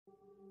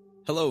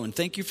Hello, and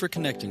thank you for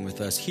connecting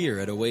with us here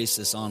at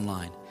Oasis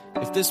Online.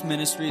 If this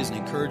ministry is an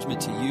encouragement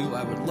to you,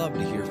 I would love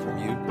to hear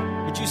from you.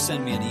 Would you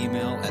send me an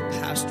email at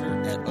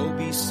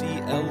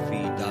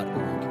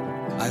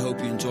pastor@obclv.org. I hope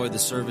you enjoyed the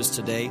service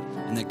today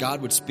and that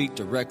God would speak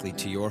directly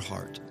to your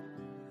heart.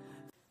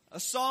 A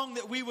song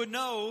that we would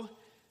know,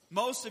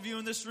 most of you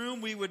in this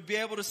room, we would be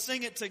able to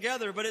sing it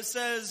together, but it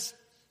says,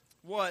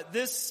 what?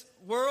 This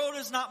world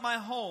is not my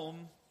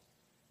home.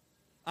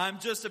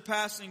 I'm just a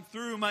passing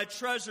through. My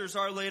treasures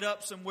are laid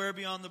up somewhere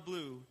beyond the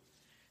blue.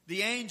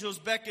 The angels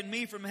beckon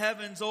me from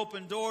heaven's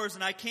open doors,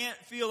 and I can't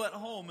feel at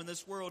home in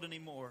this world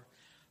anymore.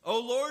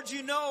 Oh Lord,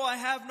 you know I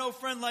have no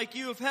friend like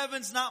you. If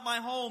heaven's not my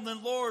home,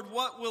 then Lord,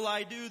 what will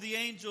I do? The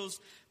angels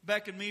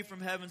beckon me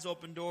from heaven's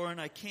open door, and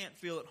I can't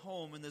feel at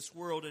home in this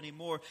world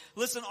anymore.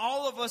 Listen,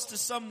 all of us to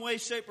some way,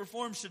 shape, or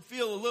form should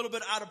feel a little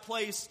bit out of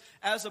place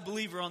as a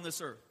believer on this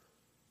earth.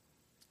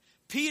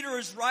 Peter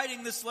is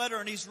writing this letter,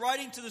 and he's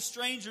writing to the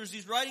strangers,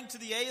 he's writing to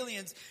the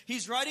aliens,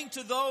 he's writing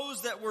to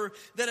those that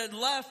had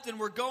left and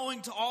were going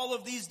to all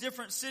of these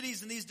different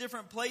cities and these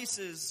different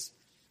places.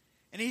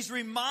 And he's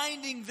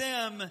reminding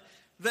them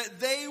that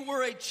they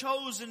were a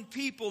chosen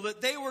people,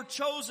 that they were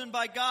chosen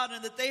by God,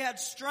 and that they had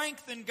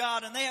strength in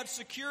God, and they had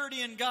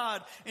security in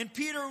God. And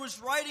Peter was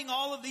writing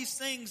all of these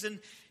things, and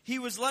he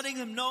was letting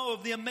them know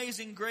of the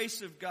amazing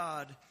grace of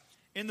God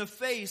in the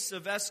face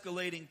of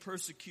escalating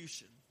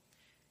persecution,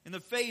 in the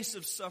face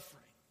of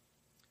suffering.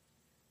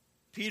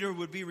 Peter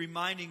would be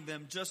reminding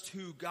them just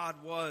who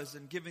God was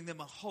and giving them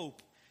a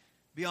hope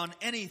beyond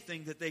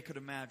anything that they could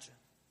imagine.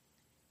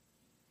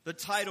 The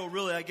title,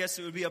 really, I guess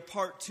it would be a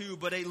part 2,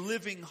 but a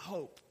living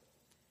hope.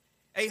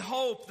 A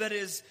hope that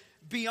is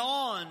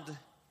beyond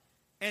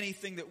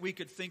anything that we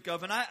could think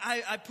of. And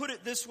I put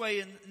it this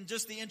way in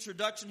just the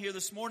introduction here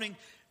this morning,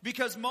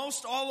 because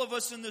most all of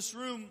us in this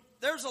room,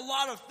 there's a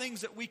lot of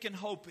things that we can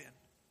hope in.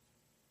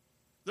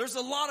 There's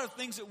a lot of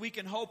things that we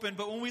can hope in,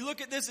 but when we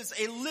look at this, it's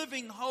a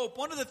living hope.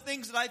 One of the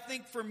things that I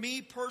think for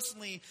me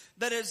personally,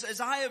 that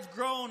as I have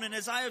grown and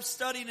as I have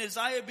studied and as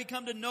I have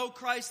become to know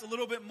Christ a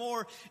little bit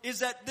more, is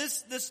that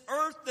this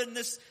earth and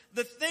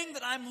the thing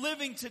that I'm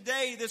living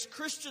today, this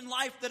Christian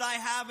life that I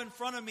have in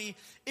front of me,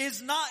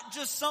 is not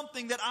just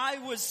something that I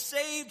was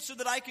saved so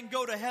that I can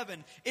go to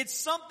heaven. It's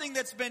something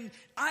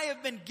I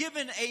have been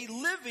given a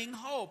living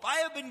hope. I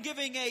have been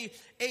given a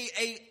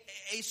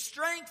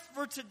strength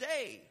for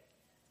today.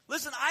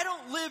 Listen, I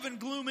don't live in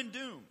gloom and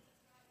doom.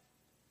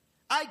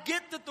 I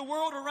get that the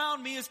world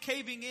around me is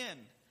caving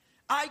in.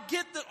 I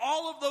get that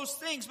all of those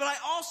things, but I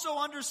also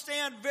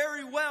understand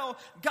very well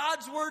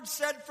God's word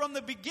said from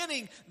the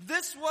beginning,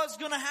 this was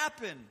going to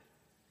happen.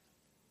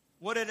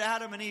 What did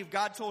Adam and Eve?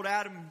 God told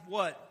Adam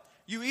what?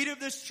 You eat of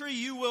this tree,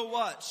 you will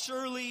what?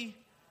 Surely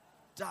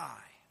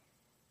die.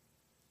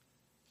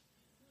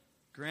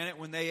 Granted,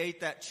 when they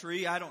ate that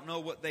tree, I don't know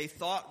what they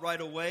thought right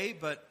away,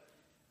 but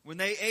when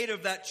they ate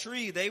of that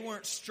tree, they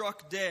weren't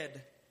struck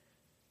dead.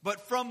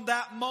 But from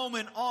that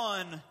moment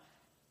on,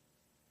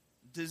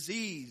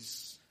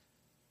 disease,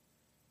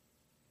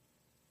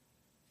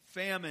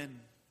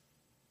 famine,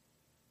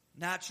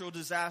 natural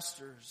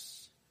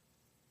disasters,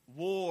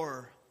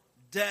 war,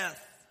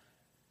 death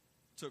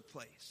took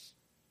place.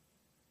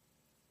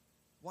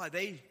 Why?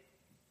 They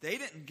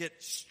didn't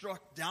get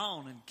struck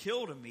down and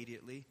killed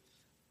immediately,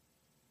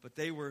 but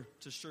they were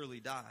to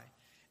surely die.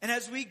 And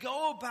as we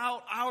go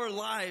about our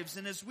lives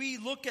and as we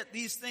look at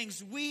these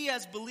things, we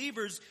as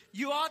believers,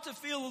 you ought to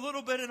feel a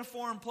little bit in a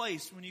foreign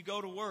place when you go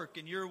to work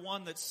and you're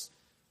one that's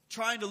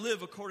trying to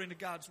live according to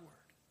God's word.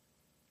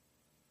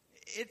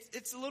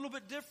 It's a little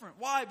bit different.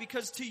 Why?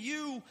 Because to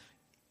you,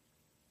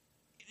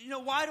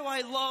 why do I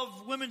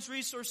love Women's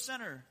Resource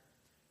Center?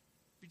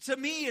 To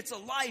me, it's a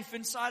life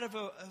inside of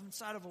a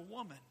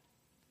woman.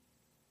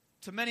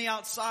 To many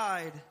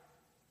outside,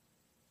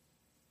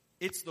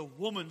 it's the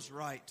woman's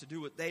right to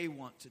do what they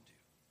want to do.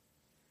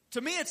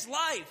 To me, it's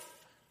life.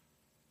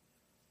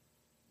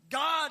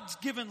 God's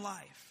given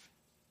life.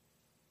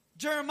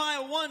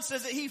 Jeremiah 1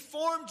 says that He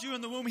formed you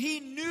in the womb.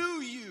 He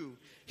knew you.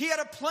 He had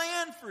a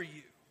plan for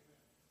you.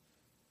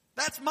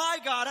 That's my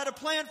God had a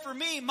plan for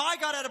me. My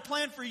God had a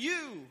plan for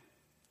you.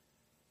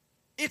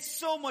 It's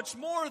so much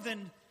more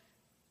than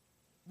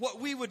what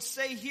we would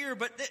say here,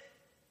 but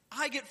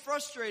I get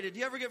frustrated.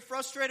 Do you ever get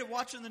frustrated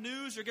watching the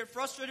news or get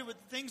frustrated with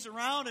things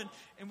around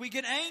and we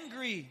get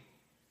angry?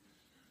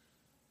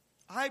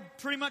 I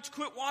pretty much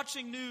quit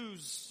watching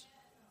news.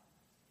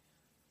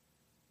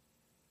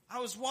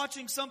 I was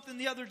watching something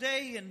the other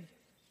day and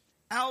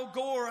Al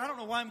Gore, I don't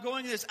know why I'm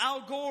going to this,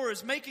 Al Gore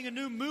is making a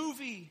new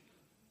movie.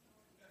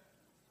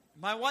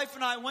 My wife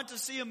and I went to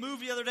see a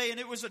movie the other day and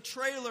it was a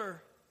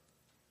trailer.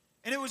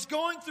 And it was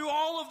going through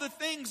all of the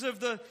things of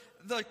the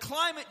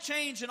climate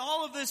change and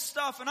all of this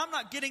stuff. And I'm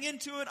not getting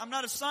into it. I'm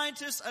not a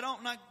scientist.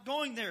 I'm not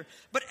going there.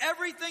 But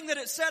everything that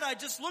it said, I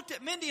just looked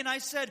at Mindy and I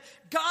said,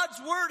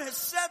 God's word has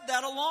said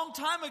that a long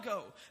time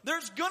ago.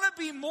 There's going to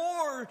be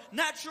more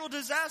natural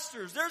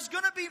disasters. There's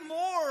going to be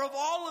more of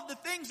all of the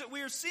things that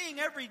we are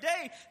seeing every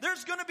day.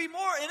 There's going to be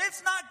more. And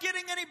it's not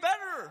getting any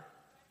better.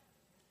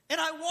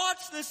 And I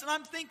watched this and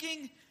I'm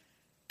thinking,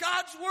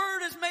 God's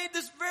word has made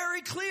this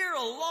very clear a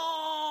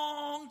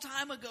long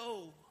time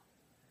ago.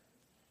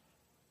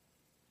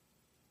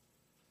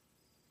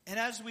 And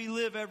as we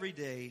live every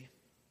day,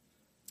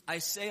 I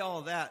say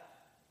all that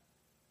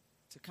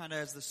to kind of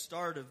as the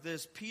start of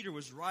this. Peter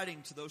was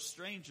writing to those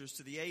strangers,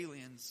 to the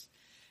aliens.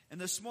 And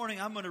this morning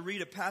I'm going to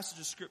read a passage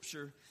of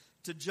Scripture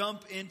to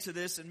jump into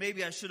this. And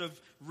maybe I should have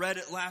read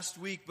it last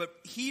week. But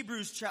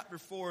Hebrews chapter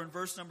 4 and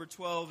verse number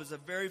 12 is a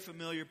very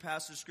familiar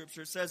passage of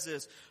Scripture. It says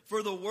this: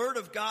 "For the word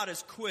of God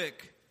is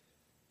quick,"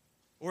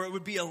 or it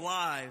would be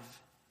alive,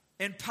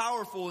 "and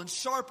powerful and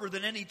sharper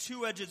than any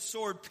two-edged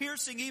sword,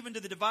 piercing even to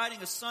the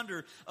dividing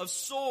asunder of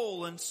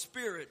soul and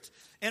spirit,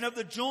 and of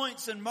the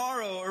joints and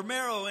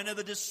marrow, and of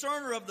the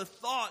discerner of the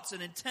thoughts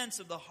and intents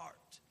of the heart."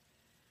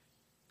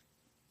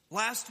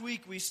 Last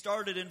week we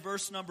started in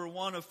verse number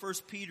 1 of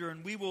 1 Peter,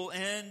 and we will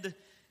end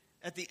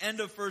at the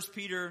end of 1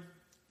 Peter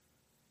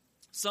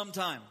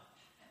sometime.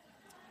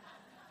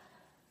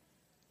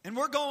 And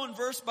we're going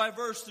verse by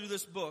verse through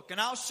this book, and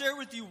I'll share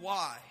with you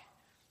why.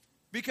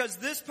 Because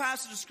this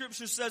passage of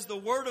Scripture says the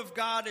Word of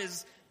God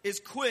is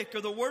quick,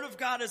 or the Word of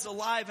God is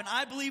alive. And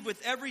I believe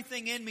with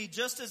everything in me,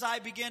 just as I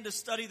began to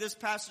study this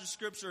passage of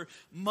Scripture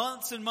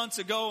months and months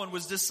ago and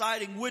was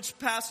deciding which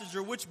passage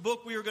or which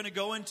book we were going to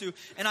go into,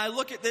 and I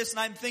look at this and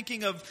I'm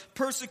thinking of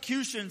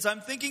persecutions. I'm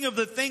thinking of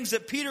the things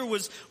that Peter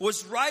was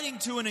writing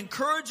to and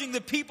encouraging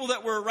the people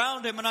that were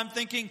around him. And I'm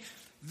thinking,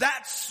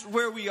 that's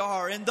where we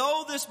are. And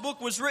though this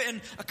book was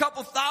written a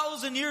couple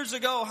thousand years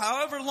ago,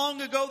 however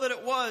long ago that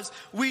it was,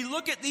 we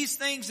look at these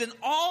things and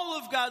all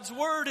of God's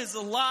Word is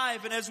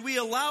alive. And as we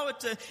allow it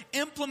to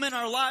implement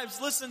our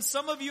lives, listen,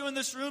 some of you in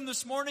this room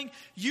this morning,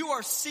 you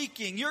are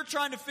seeking. You're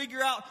trying to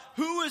figure out,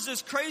 who is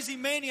this crazy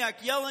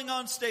maniac yelling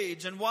on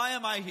stage and why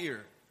am I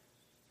here?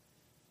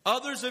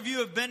 Others of you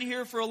have been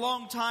here for a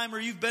long time, or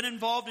you've been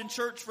involved in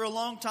church for a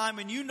long time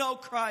and you know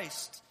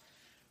Christ.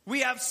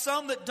 We have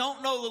some that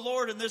don't know the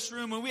Lord in this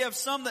room, and we have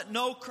some that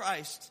know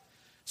Christ.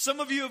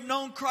 Some of you have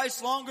known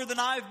Christ longer than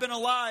I've been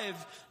alive.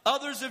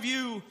 Others of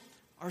you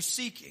are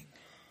seeking.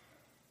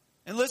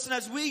 And listen,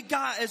 as we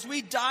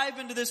dive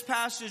into this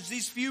passage,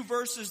 these few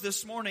verses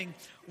this morning,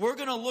 we're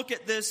going to look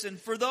at this. And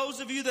for those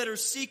of you that are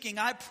seeking,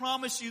 I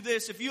promise you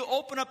this: if you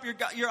open up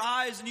your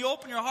eyes and you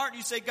open your heart and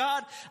you say,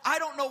 "God, I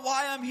don't know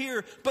why I'm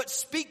here, but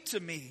speak to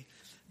me."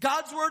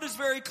 God's Word is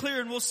very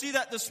clear, and we'll see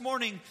that this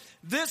morning.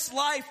 This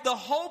life, the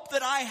hope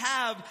that I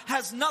have,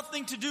 has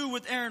nothing to do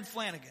with Aaron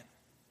Flanagan.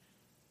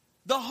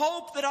 The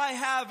hope that I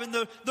have and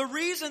the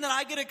reason that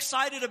I get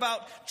excited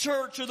about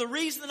church, or the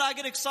reason that I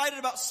get excited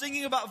about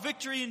singing about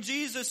victory in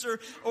Jesus,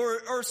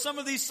 or some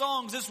of these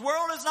songs, this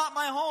world is not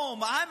my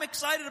home. I'm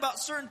excited about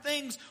certain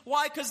things.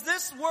 Why? Because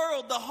this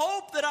world, the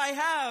hope that I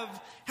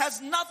have, has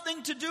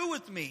nothing to do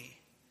with me.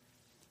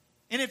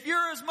 And if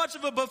you're as much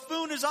of a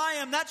buffoon as I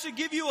am, that should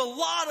give you a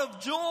lot of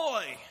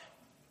joy.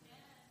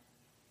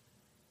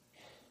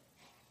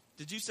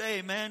 Did you say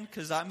amen?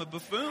 Because I'm a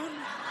buffoon?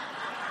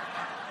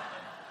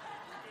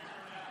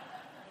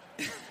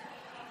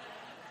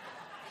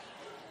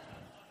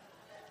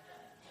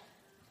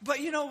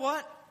 But you know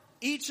what?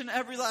 Each and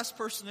every last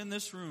person in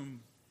this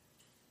room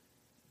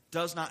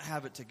does not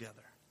have it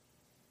together.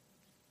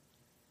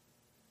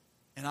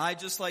 And I,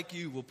 just like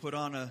you, will put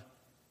on a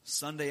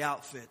Sunday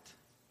outfit.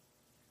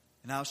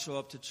 And I'll show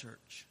up to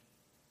church.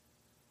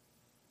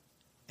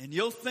 And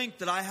you'll think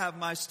that I have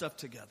my stuff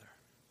together.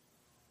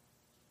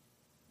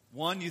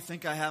 One, you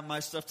think I have my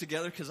stuff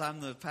together because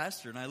I'm the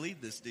pastor and I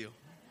lead this deal.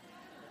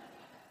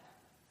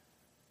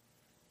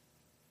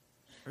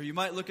 Or you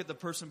might look at the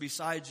person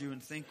beside you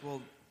and think, well,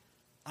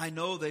 I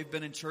know they've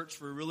been in church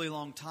for a really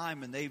long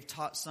time and they've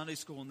taught Sunday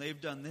school and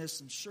they've done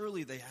this, and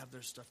surely they have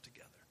their stuff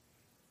together.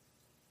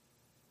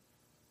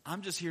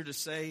 I'm just here to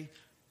say,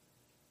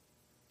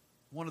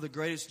 one of the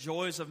greatest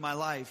joys of my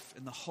life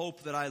and the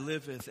hope that I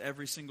live with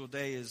every single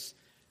day is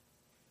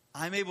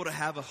I'm able to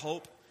have a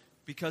hope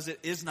because it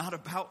is not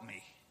about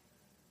me.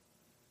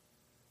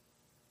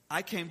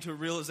 I came to a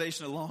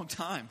realization a long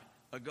time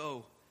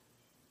ago.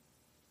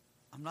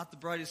 I'm not the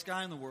brightest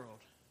guy in the world.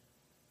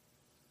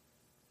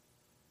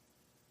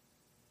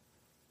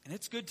 And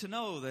it's good to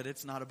know that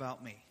it's not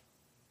about me.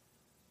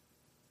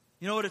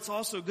 You know what? It's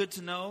also good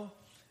to know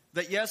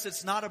that yes,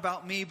 it's not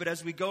about me, but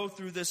as we go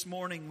through this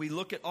morning, we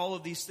look at all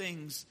of these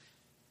things.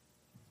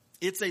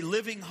 It's a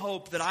living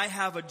hope that I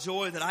have a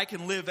joy that I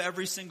can live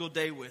every single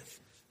day with.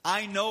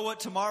 I know what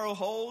tomorrow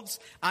holds.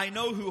 I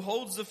know who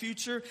holds the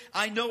future.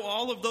 I know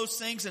all of those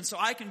things. And so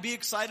I can be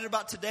excited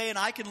about today, and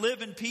I can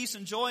live in peace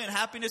and joy and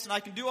happiness, and I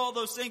can do all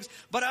those things.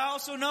 But I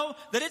also know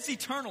that it's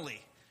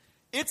eternally.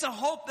 It's a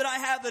hope that I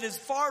have that is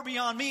far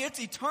beyond me. It's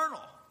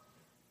eternal.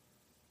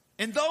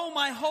 And though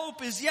my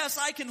hope is, yes,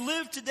 I can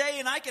live today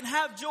and I can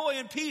have joy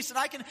and peace,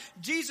 and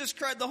Jesus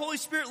Christ, the Holy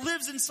Spirit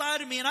lives inside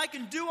of me, and I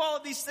can do all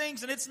of these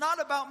things, and it's not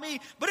about me,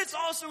 but it's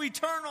also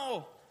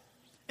eternal.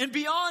 And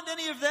beyond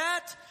any of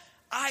that,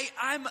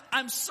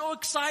 I'm so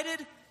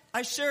excited.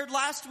 I shared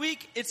last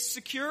week, it's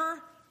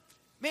secure.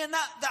 Man,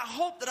 that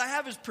hope that I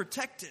have is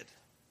protected.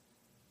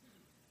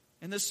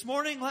 And this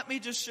morning, let me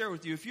just share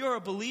with you, if you're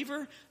a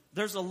believer,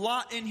 There's a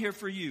lot in here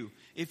for you.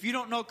 If you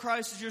don't know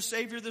Christ as your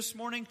Savior this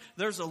morning,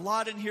 there's a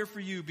lot in here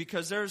for you,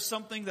 because there's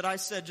something that I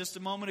said just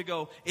a moment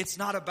ago. It's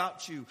not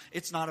about you.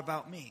 It's not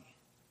about me.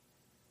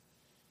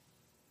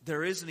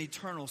 There is an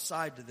eternal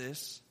side to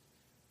this,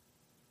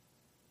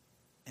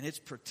 and it's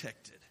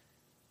protected.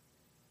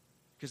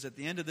 Because at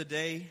the end of the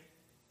day,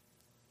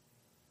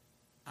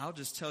 I'll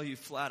just tell you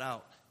flat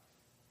out,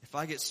 if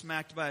I get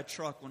smacked by a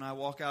truck when I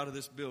walk out of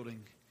this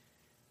building,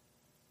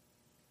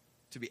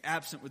 to be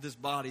absent with this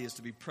body is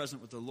to be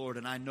present with the Lord,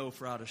 and I know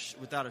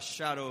without a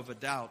shadow of a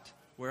doubt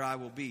where I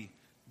will be,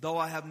 though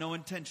I have no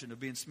intention of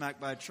being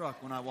smacked by a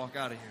truck when I walk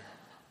out of here.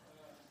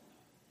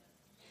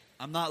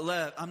 I'm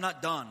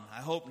not done. I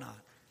hope not.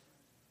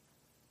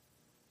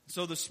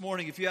 So this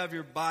morning, if you have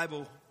your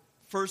Bible,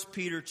 1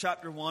 Peter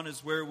chapter 1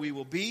 is where we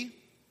will be.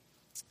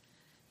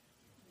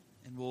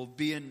 And we'll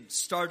be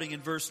starting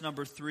in verse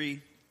number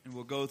 3, and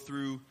we'll go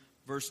through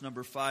verse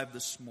number 5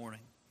 this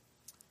morning.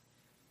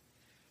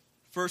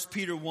 1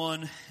 Peter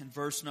 1 and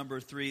verse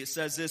number 3, it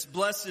says this: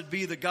 Blessed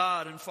be the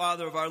God and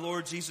Father of our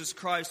Lord Jesus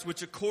Christ,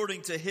 which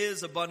according to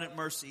his abundant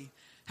mercy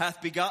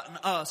hath begotten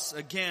us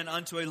again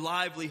unto a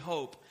lively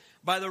hope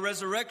by the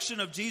resurrection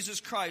of Jesus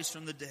Christ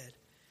from the dead,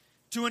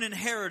 to an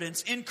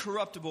inheritance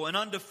incorruptible and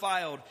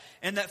undefiled,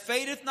 and that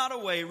fadeth not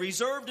away,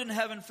 reserved in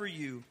heaven for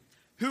you,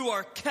 who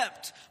are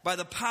kept by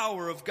the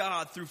power of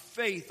God through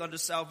faith unto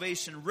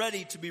salvation,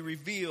 ready to be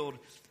revealed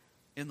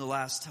in the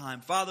last time.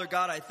 Father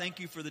God, I thank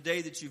you for the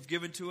day that you've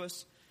given to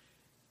us.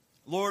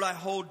 Lord, I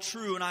hold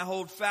true and I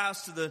hold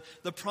fast to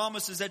the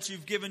promises that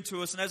you've given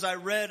to us. And as I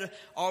read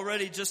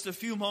already just a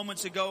few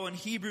moments ago in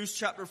Hebrews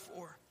chapter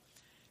 4,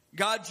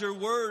 God, your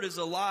word is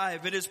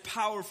alive. It is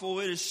powerful.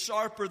 It is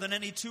sharper than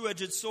any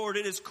two-edged sword.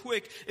 It is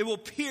quick. It will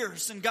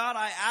pierce. And God,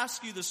 I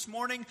ask you this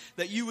morning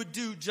that you would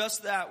do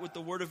just that with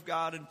the word of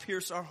God and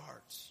pierce our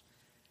hearts.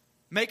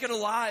 Make it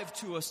alive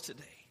to us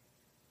today.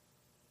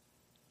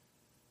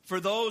 For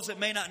those that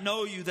may not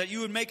know you, that you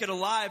would make it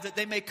alive, that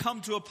they may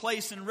come to a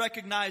place and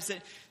recognize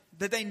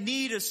that they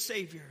need a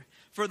Savior.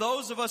 For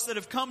those of us that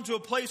have come to a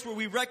place where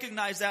we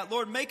recognize that,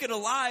 Lord, make it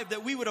alive,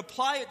 that we would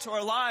apply it to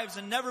our lives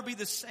and never be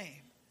the same.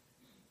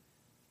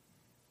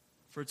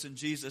 For it's in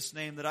Jesus'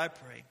 name that I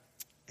pray.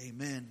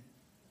 Amen.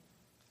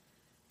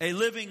 A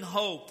living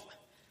hope.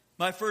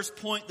 My first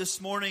point this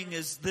morning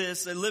is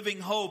this: a living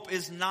hope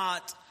is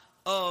not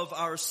of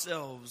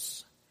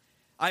ourselves.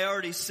 I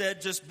already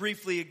said just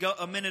briefly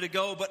a minute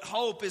ago, but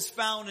hope is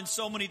found in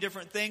so many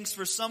different things.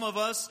 For some of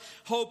us,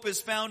 hope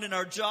is found in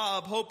our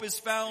job. Hope is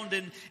found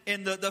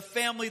in the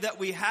family that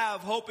we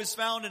have. Hope is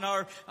found in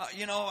our,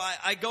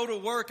 I go to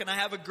work and I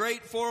have a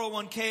great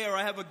 401k, or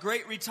I have a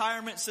great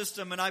retirement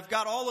system, and I've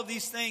got all of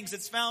these things.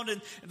 It's found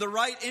in the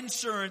right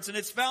insurance, and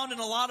it's found in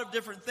a lot of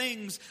different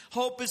things.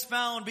 Hope is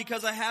found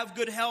because I have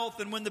good health,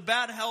 and when the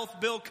bad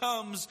health bill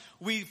comes,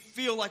 we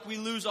feel like we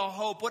lose all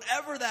hope.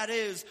 Whatever that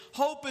is,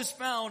 hope is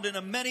found in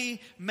a many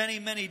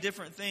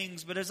different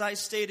things. But as I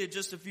stated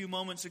just a few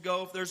moments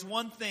ago, if there's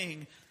one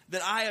thing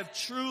that I have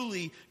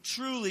truly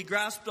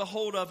grasped a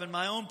hold of in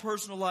my own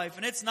personal life,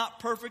 and it's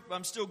not perfect, but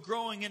I'm still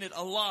growing in it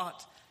a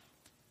lot,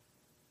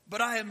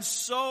 but I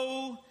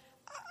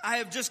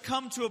have just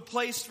come to a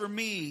place for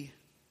me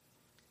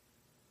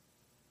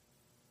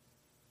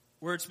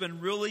where it's been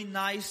really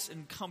nice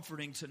and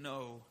comforting to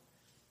know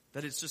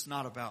that it's just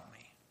not about me.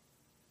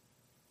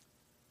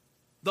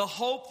 The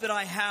hope that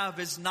I have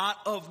is not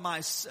of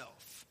myself.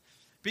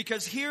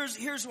 Because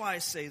here's why I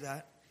say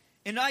that.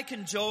 And I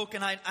can joke,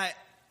 and I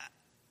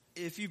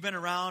if you've been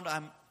around,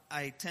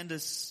 I tend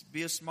to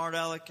be a smart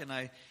aleck, and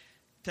I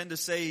tend to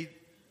say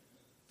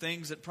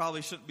things that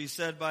probably shouldn't be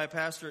said by a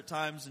pastor at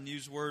times, and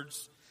use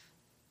words,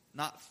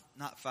 not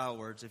foul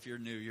words. If you're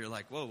new, you're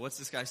like, whoa, what's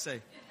this guy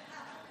say?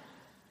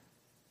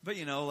 But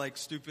like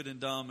stupid and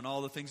dumb and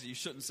all the things that you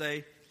shouldn't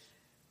say.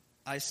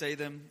 I say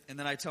them, and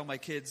then I tell my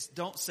kids,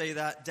 don't say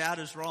that. Dad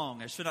is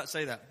wrong. I should not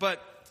say that.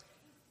 But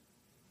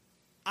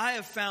I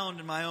have found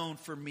in my own,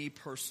 for me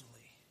personally,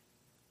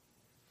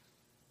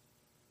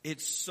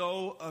 it's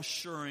so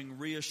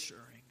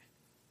reassuring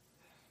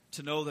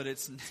to know that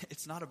it's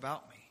not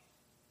about me.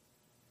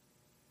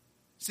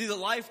 See, the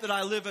life that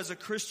I live as a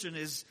Christian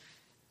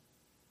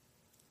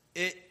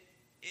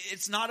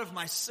it's not of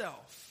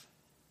myself.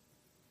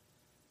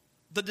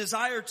 The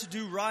desire to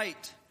do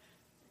right,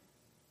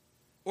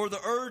 or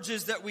the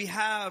urges that we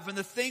have, and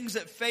the things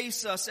that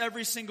face us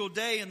every single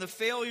day, and the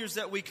failures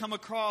that we come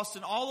across,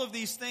 and all of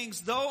these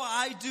things, though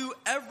I do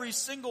every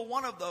single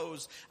one of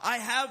those, I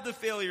have the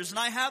failures and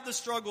I have the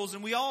struggles,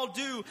 and we all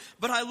do,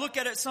 but I look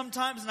at it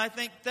sometimes and I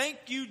think, thank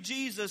you,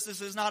 Jesus,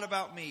 this is not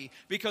about me,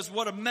 because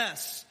what a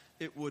mess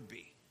it would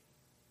be.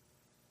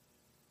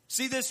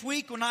 See, this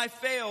week when I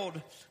failed,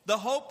 the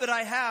hope that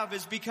I have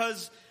is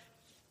because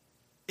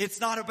it's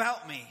not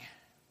about me.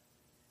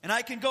 And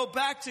I can go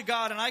back to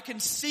God, and I can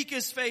seek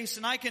His face,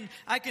 and I can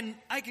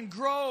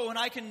grow, and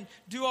I can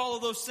do all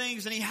of those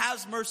things, and He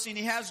has mercy and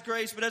He has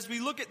grace. But as we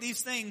look at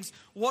these things,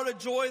 what a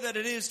joy that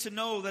it is to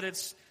know that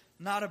it's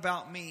not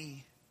about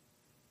me.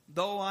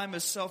 Though I'm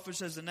as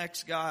selfish as the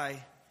next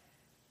guy,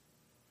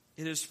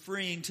 It is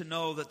freeing to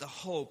know that the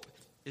hope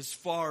is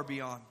far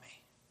beyond me.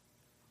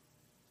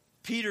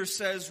 Peter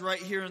says right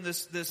here in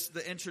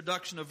the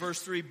introduction of verse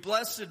 3,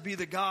 "Blessed be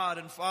the God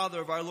and Father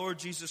of our Lord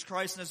Jesus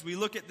Christ." And as we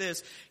look at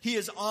this, he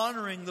is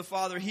honoring the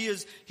Father. He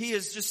is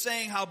just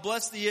saying how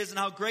blessed he is and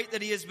how great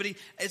that he is. But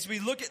as we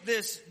look at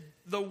this,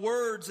 the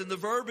words and the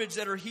verbiage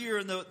that are here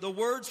and the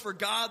words for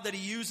God that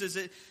he uses,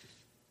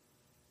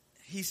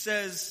 he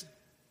says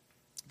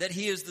that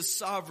he is the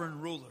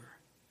sovereign ruler.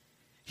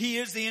 He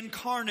is the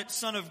incarnate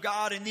Son of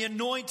God and the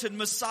anointed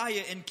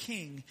Messiah and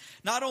King.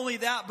 Not only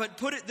that, but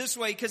put it this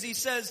way, because he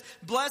says,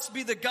 "Blessed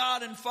be the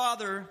God and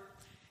Father,"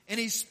 and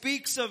he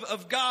speaks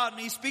of God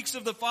and he speaks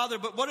of the Father.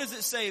 But what does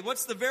it say?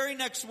 What's the very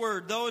next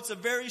word? Though it's a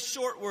very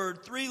short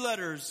word, 3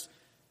 letters.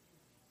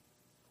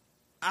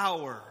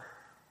 Our.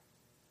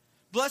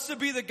 Blessed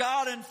be the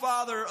God and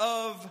Father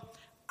of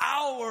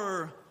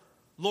our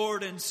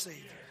Lord and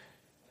Savior.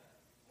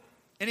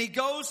 And he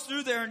goes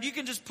through there, and you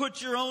can just put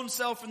your own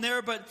self in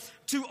there, but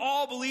to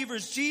all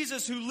believers,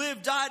 Jesus who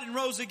lived, died, and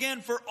rose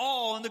again for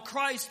all, and the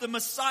Christ, the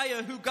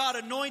Messiah who God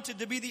anointed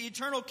to be the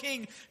eternal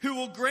King, who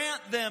will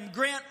grant them,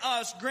 grant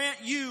us,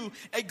 grant you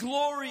a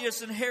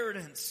glorious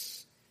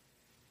inheritance.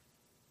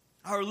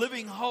 Our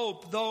living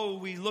hope, though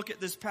we look at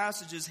this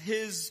passage, is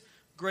his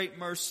great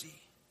mercy.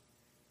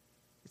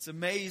 It's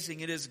amazing.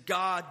 It is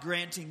God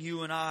granting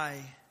you and I.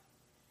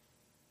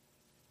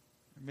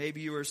 Or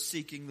maybe you are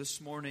seeking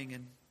this morning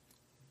and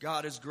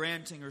God is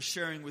granting or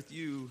sharing with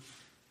you,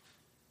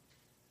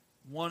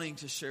 wanting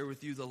to share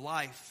with you the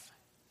life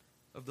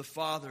of the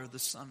Father, the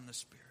Son, and the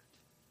Spirit.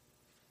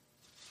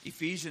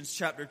 Ephesians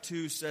chapter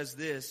 2 says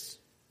this,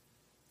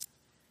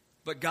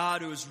 "But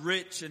God, who is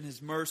rich in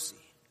his mercy,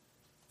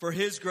 for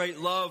his great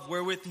love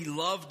wherewith he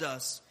loved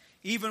us,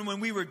 even when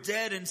we were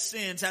dead in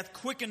sins, hath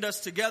quickened us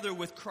together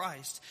with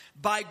Christ.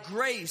 By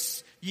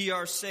grace ye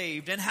are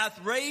saved, and hath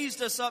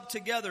raised us up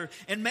together,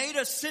 and made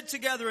us sit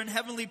together in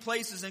heavenly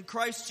places in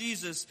Christ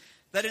Jesus,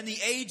 that in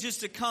the ages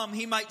to come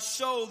he might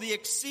show the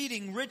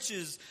exceeding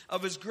riches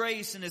of his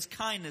grace and his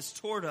kindness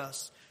toward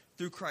us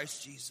through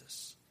Christ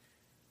Jesus."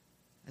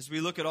 As we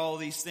look at all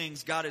these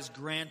things, God is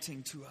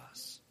granting to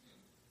us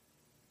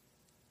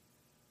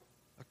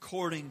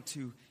according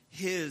to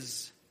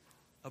his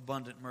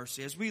abundant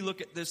mercy. As we look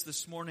at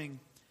this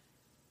morning,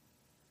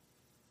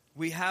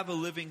 we have a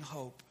living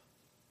hope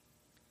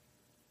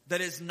that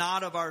is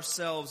not of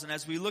ourselves. And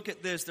as we look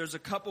at this, there's a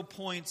couple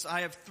points.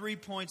 I have 3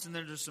 points, and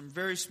then there's some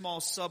very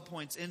small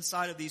sub-points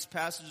inside of these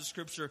passages of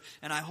Scripture.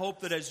 And I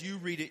hope that as you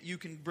read it, you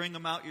can bring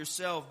them out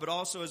yourself. But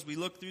also as we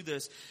look through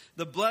this,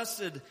 the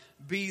blessed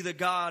be the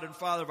God and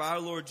Father of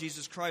our Lord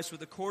Jesus Christ,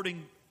 which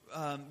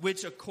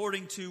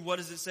according to, what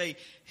does it say?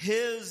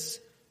 His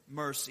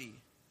mercy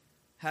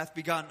hath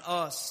begotten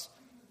us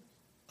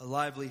a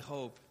lively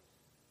hope.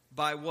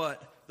 By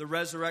what? The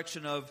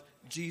resurrection of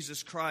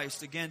Jesus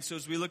Christ. Again, so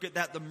as we look at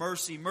that, the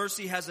mercy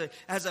has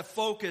a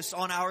focus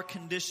on our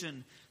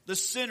condition, the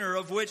sinner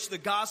of which the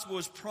gospel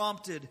is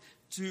prompted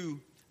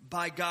to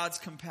by God's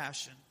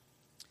compassion.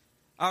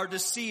 Our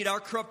deceit,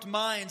 our corrupt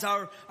minds,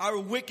 our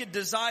wicked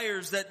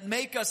desires that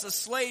make us a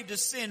slave to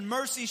sin.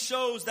 Mercy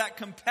shows that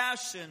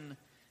compassion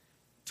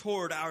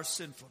toward our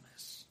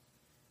sinfulness.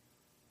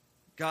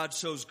 God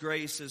shows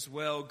grace as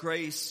well.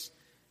 Grace,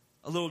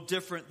 a little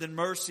different than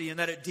mercy in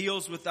that it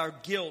deals with our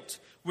guilt,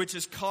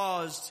 which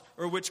caused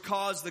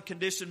the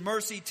condition.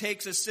 Mercy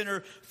takes a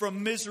sinner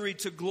from misery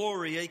to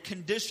glory, a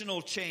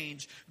conditional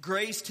change.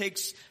 Grace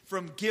takes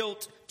from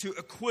guilt to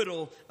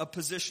acquittal, a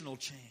positional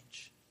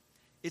change.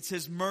 It's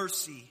his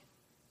mercy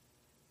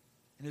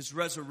and his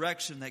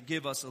resurrection that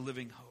give us a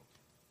living hope.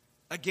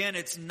 Again,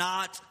 it's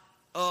not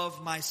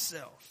of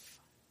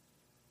myself,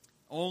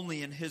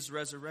 only in his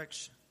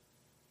resurrection.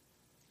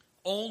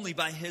 Only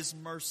by his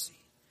mercy.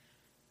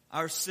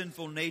 Our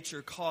sinful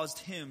nature caused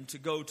him to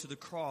go to the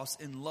cross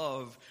in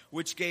love,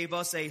 which gave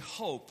us a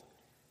hope,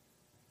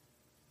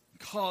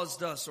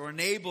 caused us or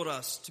enabled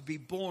us to be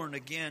born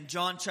again.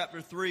 John chapter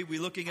 3,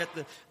 we're looking at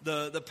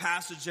the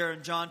passage there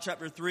in John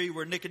chapter 3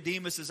 where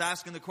Nicodemus is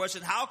asking the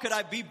question, how could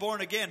I be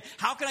born again?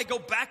 How can I go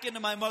back into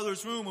my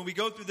mother's womb? When we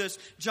go through this,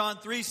 John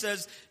 3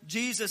 says,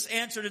 Jesus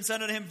answered and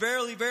said unto him,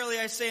 Verily, verily,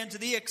 I say unto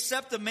thee,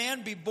 except a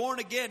man be born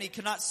again, he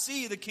cannot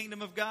see the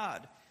kingdom of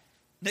God.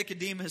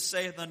 Nicodemus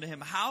saith unto him,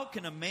 How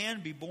can a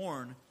man be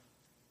born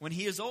when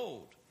he is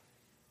old?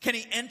 Can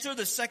he enter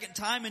the second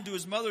time into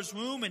his mother's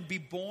womb and be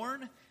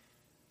born?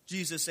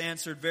 Jesus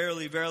answered,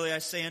 Verily, verily, I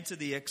say unto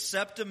thee,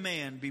 except a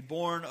man be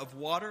born of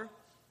water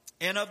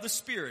and of the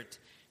Spirit,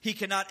 he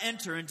cannot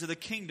enter into the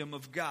kingdom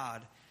of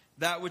God.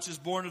 That which is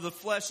born of the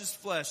flesh is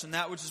flesh, and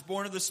that which is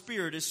born of the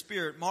Spirit is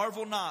spirit.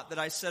 Marvel not that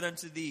I said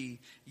unto thee,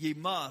 ye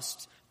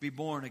must be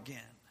born again.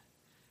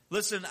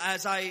 Listen,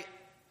 as I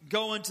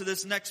go into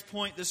this next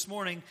point this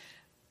morning,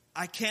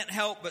 I can't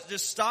help but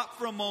just stop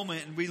for a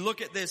moment and we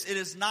look at this. It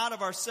is not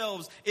of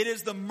ourselves. It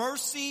is the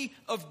mercy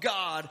of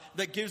God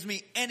that gives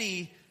me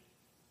any,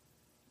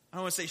 I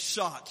don't want to say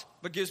shot,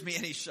 but gives me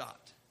any shot.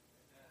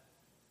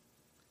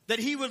 That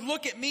he would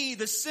look at me,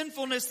 the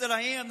sinfulness that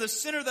I am, the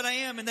sinner that I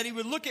am, and that he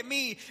would look at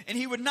me and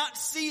he would not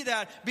see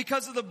that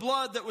because of the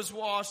blood that was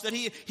washed. That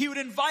he would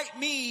invite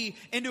me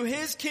into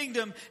his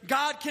kingdom.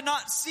 God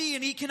cannot see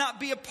and he cannot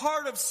be a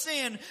part of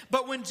sin.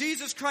 But when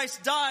Jesus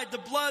Christ died, the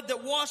blood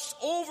that washed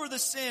over the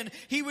sin,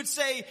 he would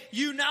say,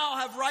 you now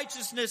have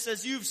righteousness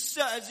as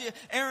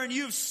Aaron,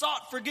 you've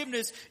sought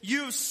forgiveness.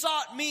 You've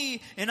sought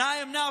me, and I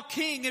am now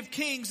King of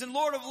kings and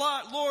Lord of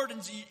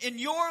lords. In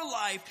your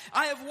life,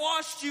 I have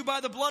washed you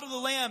by the blood of the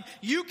Lamb.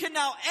 You can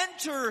now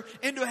enter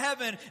into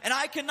heaven, and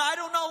I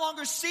don't no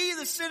longer see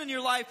the sin in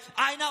your life.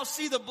 I now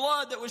see the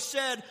blood that was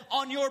shed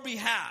on your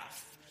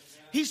behalf.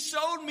 He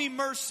showed me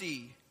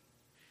mercy.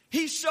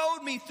 He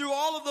showed me through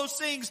all of those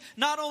things,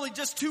 not only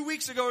just 2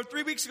 weeks ago or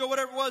 3 weeks ago,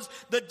 whatever it was,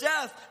 the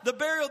death, the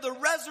burial, the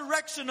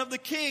resurrection of the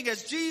King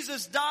as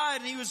Jesus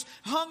died and he was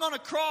hung on a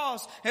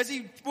cross, as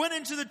he went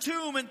into the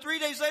tomb and 3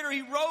 days later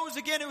he rose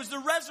again. It was the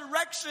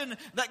resurrection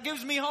that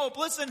gives me hope.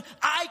 Listen,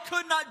 I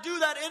could not do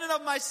that in and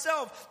of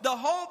myself. The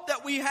hope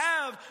that we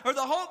have, or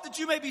the hope that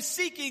you may be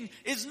seeking,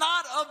 is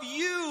not of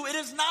you. It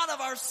is not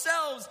of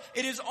ourselves.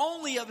 It is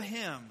only of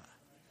him.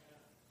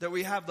 That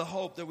we have the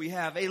hope that we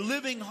have. A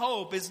living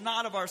hope is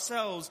not of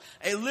ourselves.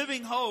 A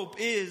living hope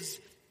is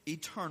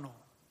eternal.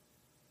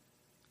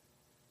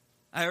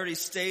 I already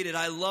stated,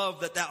 I love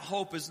that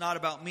hope is not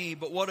about me,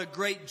 but what a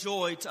great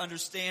joy to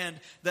understand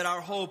that our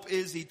hope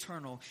is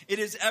eternal. It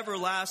is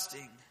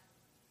everlasting.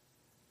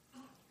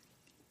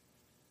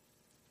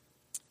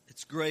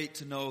 It's great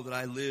to know that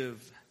I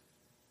live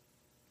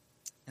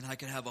and I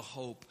can have a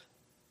hope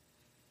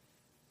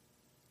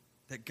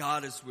that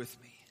God is with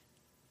me.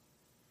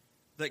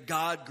 That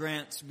God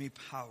grants me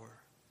power.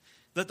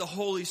 That the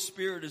Holy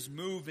Spirit is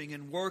moving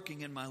and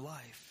working in my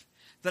life.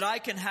 That I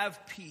can have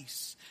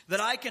peace.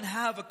 That I can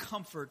have a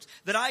comfort.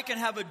 That I can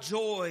have a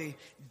joy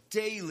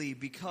daily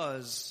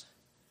because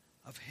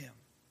of him.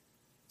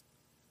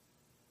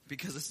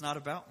 Because it's not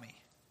about me.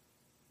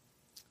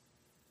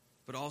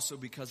 But also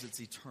because it's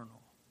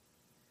eternal.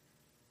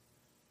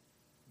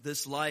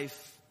 This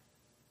life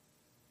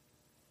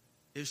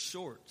is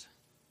short.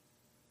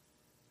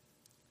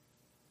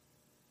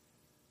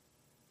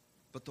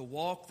 But the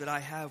walk that I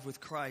have with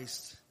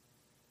Christ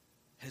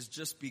has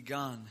just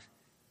begun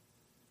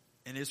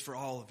and is for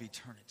all of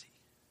eternity.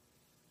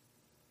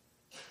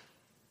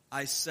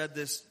 I said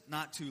this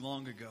not too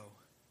long ago.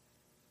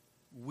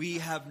 We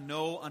have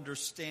no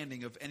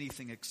understanding of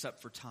anything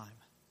except for time.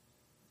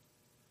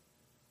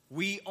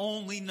 We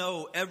only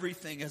know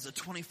everything as a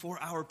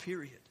 24-hour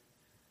period.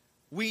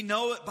 We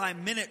know it by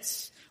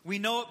minutes. We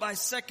know it by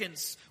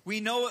seconds. We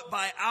know it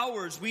by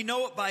hours. We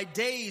know it by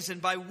days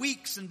and by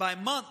weeks and by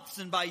months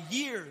and by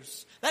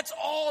years. That's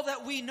all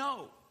that we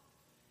know.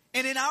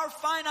 And in our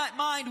finite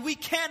mind, we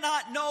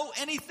cannot know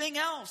anything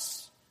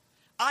else.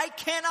 I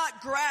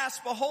cannot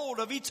grasp a hold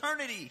of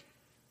eternity.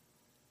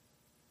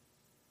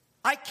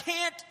 I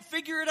can't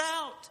figure it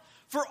out.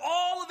 For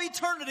all of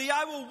eternity,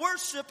 I will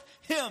worship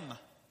him.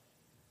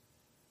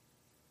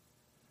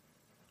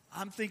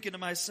 I'm thinking to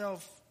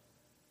myself,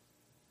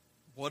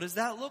 what does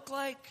that look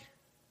like?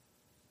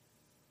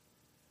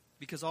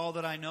 Because all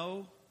that I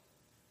know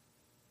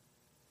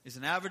is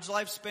an average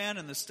lifespan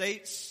in the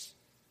States,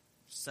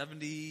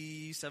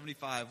 70,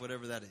 75,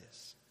 whatever that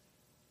is.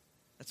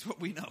 That's what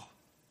we know.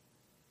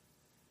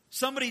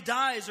 Somebody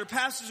dies or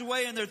passes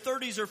away in their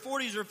 30s or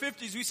 40s or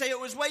 50s, we say it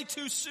was way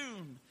too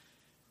soon.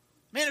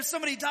 Man, if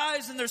somebody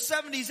dies in their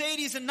 70s,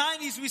 80s, and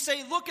 90s, we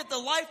say, look at the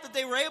life that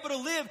they were able to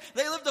live.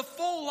 They lived a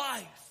full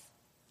life.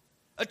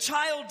 A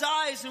child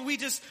dies and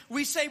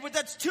we say, but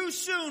that's too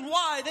soon.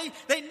 Why?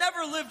 They never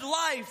lived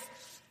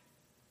life.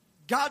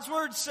 God's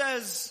word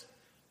says,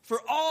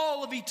 for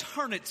all of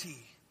eternity,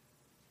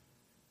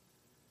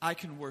 I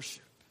can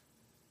worship.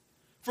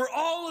 For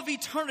all of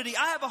eternity,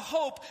 I have a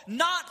hope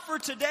not for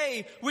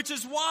today, which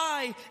is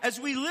why as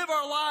we live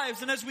our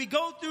lives and as we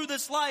go through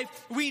this life,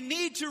 we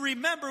need to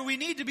remember, we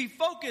need to be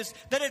focused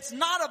that it's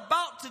not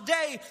about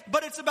today,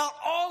 but it's about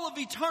all of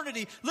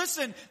eternity.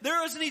 Listen,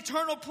 there is an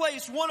eternal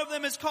place. One of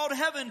them is called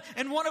heaven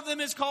and one of them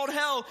is called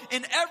hell.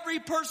 And every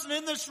person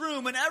in this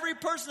room and every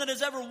person that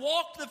has ever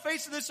walked the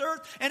face of this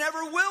earth and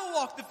ever will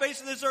walk the face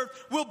of this earth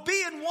will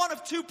be in one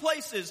of two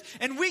places.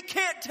 And we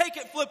can't take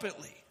it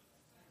flippantly.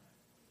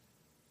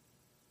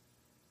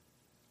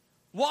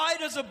 Why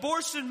does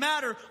abortion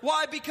matter?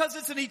 Why? Because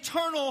it's an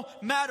eternal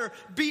matter.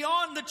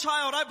 Beyond the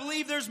child, I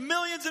believe there's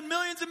millions and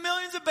millions and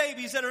millions of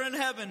babies that are in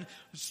heaven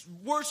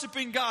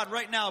worshiping God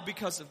right now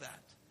because of that.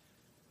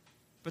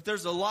 But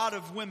there's a lot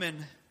of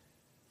women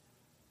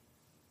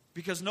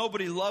because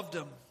nobody loved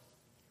them.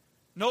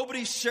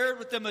 Nobody shared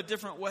with them a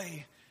different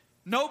way.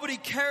 Nobody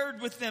cared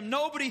with them.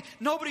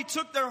 Nobody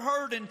took their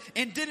hurt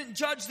and didn't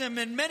judge them.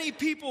 And many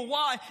people,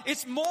 why?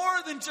 It's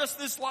more than just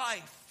this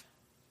life.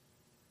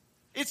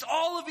 It's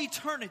all of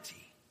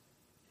eternity.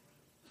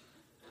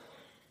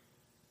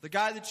 The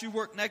guy that you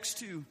work next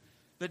to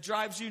that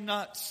drives you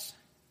nuts,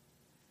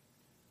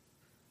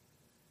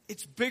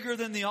 it's bigger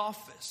than the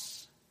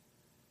office.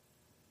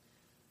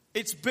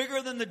 It's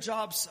bigger than the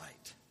job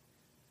site.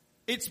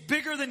 It's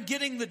bigger than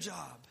getting the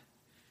job.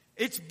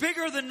 It's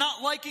bigger than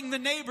not liking the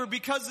neighbor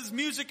because his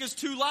music is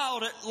too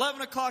loud at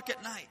 11 o'clock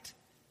at night.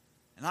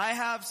 And I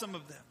have some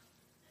of them.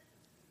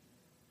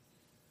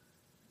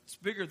 It's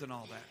bigger than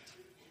all that.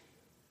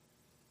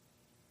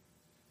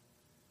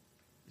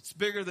 It's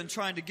bigger than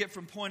trying to get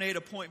from point A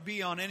to point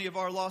B on any of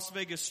our Las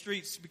Vegas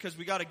streets because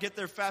we got to get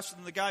there faster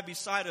than the guy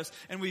beside us,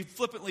 and we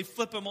flippantly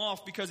flip him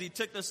off because he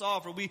ticked us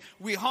off, or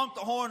we honk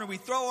the horn, or we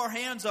throw our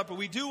hands up, or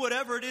we do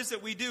whatever it is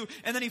that we do,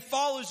 and then he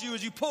follows you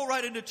as you pull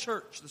right into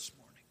church this morning.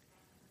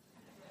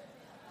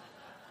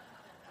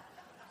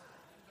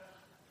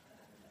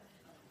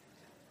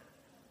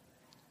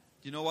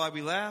 Do you know why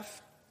we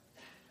laugh?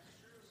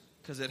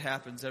 Because it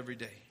happens every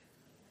day.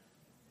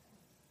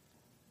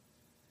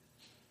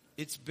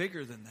 It's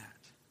bigger than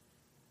that.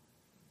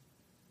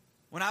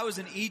 When I was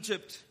in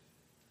Egypt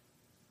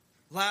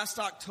last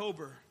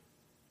October,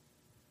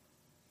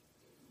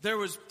 there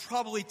was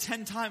probably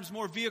 10 times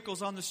more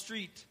vehicles on the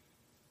street.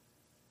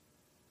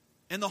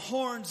 And the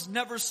horns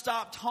never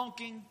stopped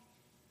honking.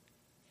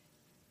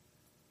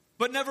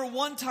 But never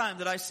one time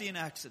did I see an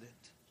accident.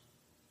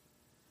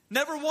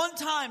 Never one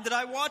time did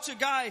I watch a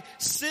guy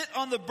sit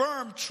on the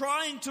berm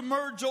trying to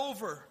merge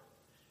over.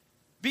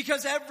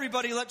 Because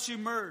everybody lets you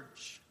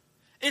merge.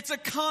 It's a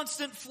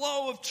constant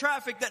flow of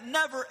traffic that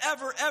never,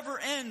 ever, ever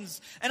ends.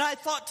 And I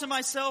thought to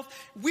myself,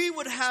 we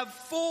would have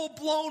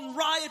full-blown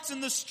riots in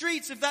the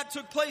streets if that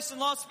took place in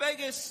Las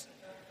Vegas.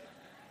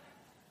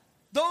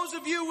 Those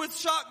of you with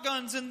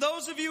shotguns and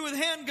those of you with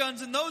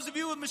handguns and those of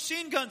you with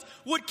machine guns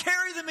would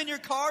carry them in your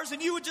cars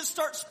and you would just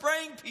start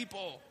spraying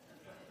people.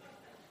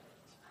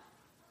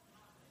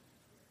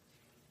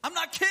 I'm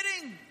not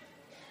kidding.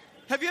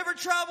 Have you ever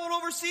traveled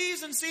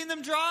overseas and seen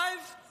them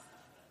drive?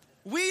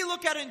 We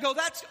look at it and go,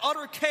 that's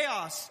utter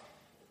chaos.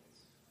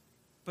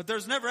 But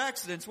there's never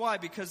accidents. Why?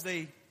 Because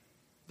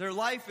their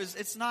life is,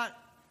 it's not,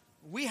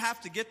 we have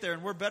to get there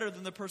and we're better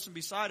than the person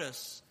beside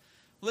us.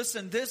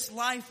 Listen, this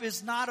life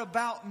is not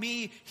about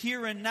me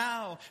here and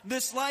now.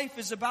 This life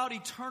is about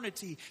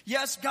eternity.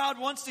 Yes, God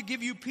wants to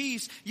give you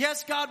peace.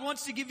 Yes, God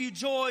wants to give you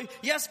joy.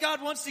 Yes, God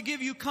wants to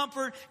give you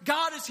comfort.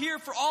 God is here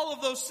for all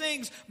of those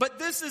things. But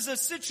this is a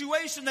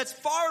situation that's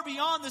far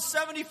beyond the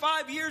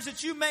 75 years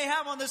that you may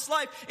have on this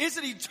life. It's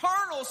an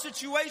eternal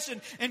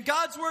situation. And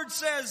God's word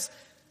says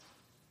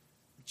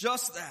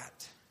just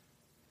that.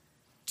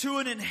 To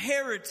an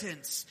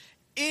inheritance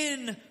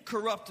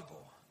incorruptible.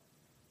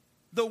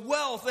 The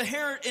wealth, the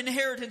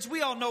inheritance,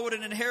 we all know what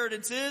an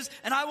inheritance is,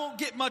 and I won't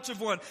get much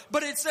of one.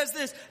 But it says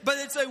this, but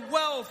it's a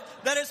wealth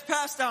that is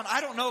passed down.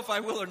 I don't know if I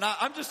will or not.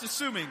 I'm just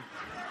assuming.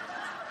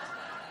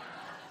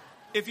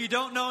 If you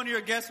don't know and you're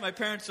a guest, my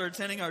parents are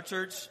attending our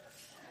church,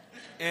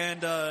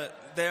 and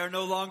they are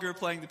no longer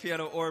playing the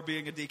piano or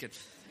being a deacon.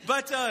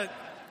 But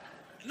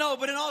no,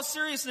 but in all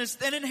seriousness,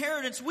 an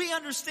inheritance, we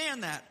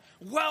understand that.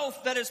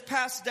 Wealth that is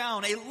passed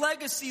down, a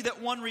legacy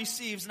that one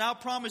receives. And I'll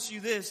promise you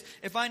this,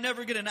 if I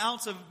never get an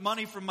ounce of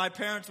money from my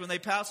parents when they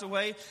pass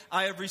away,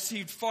 I have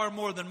received far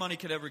more than money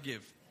could ever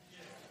give.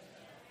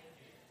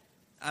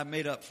 I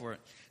made up for it.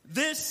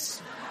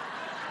 That's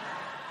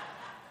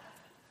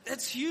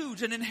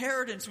huge, an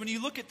inheritance. When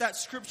you look at that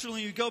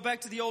scripturally, you go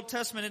back to the Old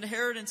Testament,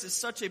 inheritance is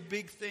such a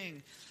big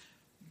thing.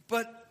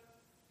 But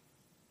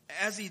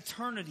as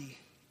eternity,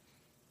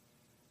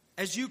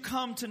 as you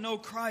come to know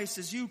Christ,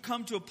 as you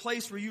come to a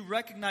place where you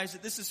recognize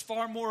that this is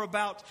far more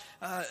about,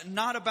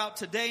 not about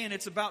today and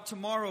it's about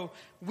tomorrow,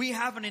 we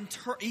have an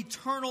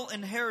eternal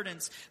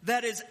inheritance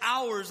that is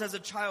ours as a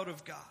child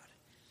of God.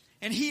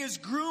 And He is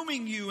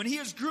grooming you and He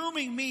is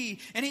grooming me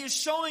and He is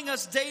showing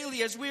us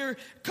daily as we're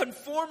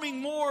conforming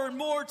more and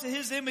more to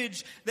His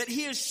image that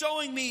He is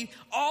showing me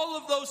all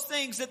of those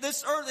things that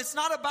this earth, it's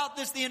not about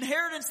this. The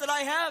inheritance that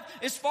I have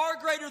is far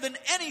greater than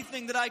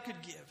anything that I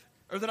could give.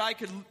 Or that I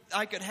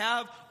could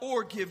have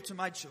or give to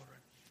my children.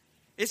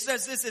 It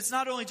says this, it's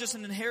not only just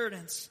an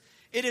inheritance.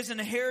 It is an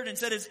inheritance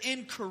that is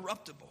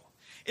incorruptible.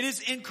 It is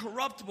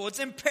incorruptible.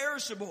 It's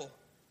imperishable.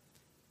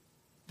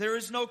 There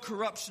is no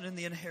corruption in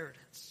the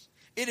inheritance.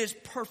 It is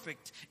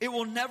perfect. It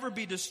will never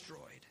be destroyed.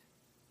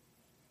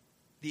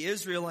 The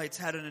Israelites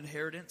had an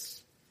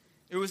inheritance.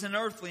 It was an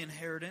earthly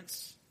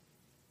inheritance.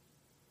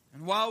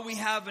 And while we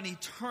have an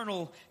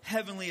eternal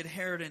heavenly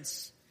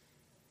inheritance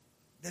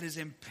that is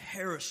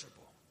imperishable,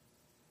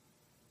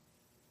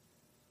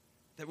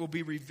 that will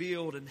be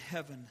revealed in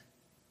heaven,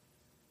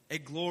 a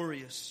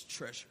glorious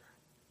treasure.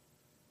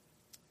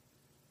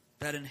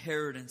 That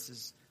inheritance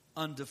is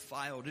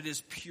undefiled. It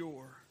is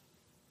pure.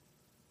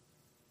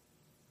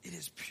 It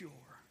is pure.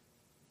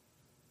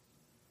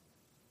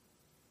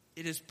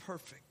 It is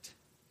perfect.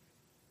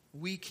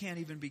 We can't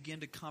even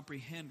begin to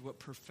comprehend what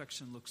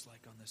perfection looks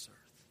like on this earth.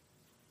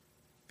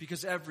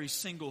 Because every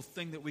single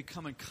thing that we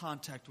come in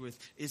contact with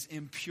is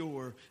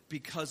impure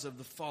because of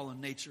the fallen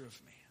nature of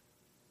man.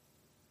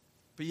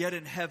 But yet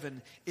in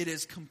heaven, it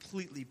is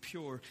completely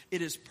pure.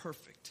 It is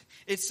perfect.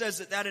 It says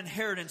that that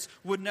inheritance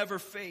would never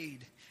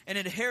fade. An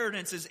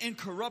inheritance is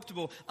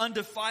incorruptible,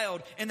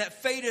 undefiled, and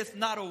that fadeth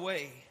not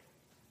away.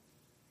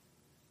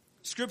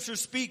 Scripture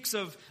speaks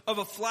of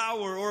a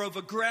flower or of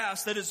a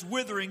grass that is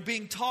withering,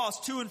 being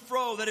tossed to and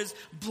fro, that is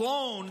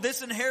blown.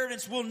 This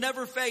inheritance will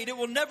never fade. It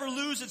will never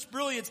lose its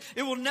brilliance.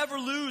 It will never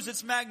lose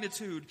its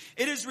magnitude.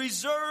 It is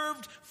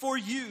reserved for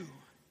you.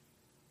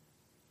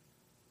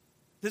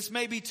 This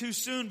may be too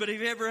soon, but have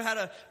you ever had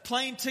a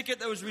plane ticket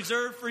that was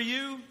reserved for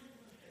you?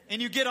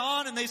 And you get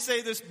on and they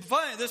say, this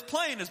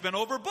plane has been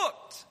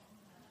overbooked.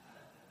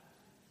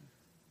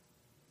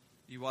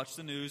 You watch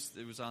the news.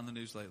 It was on the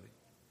news lately.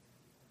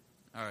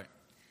 All right.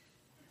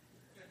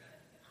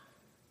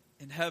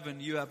 In heaven,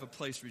 you have a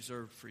place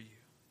reserved for you.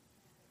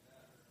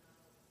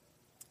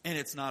 And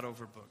it's not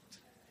overbooked.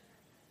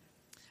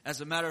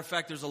 As a matter of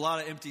fact, there's a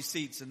lot of empty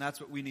seats, and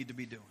that's what we need to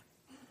be doing.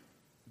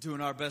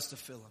 Doing our best to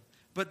fill them.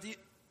 But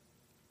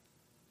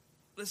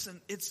listen,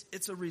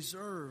 it's a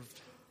reserved.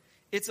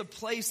 It's a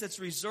place that's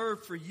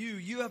reserved for you.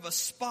 You have a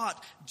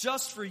spot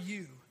just for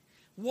you.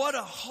 What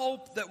a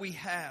hope that we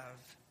have.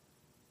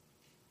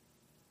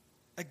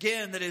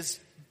 Again, that is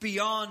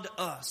beyond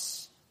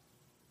us,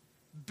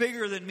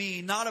 bigger than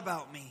me, not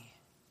about me,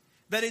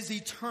 that is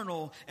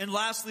eternal. And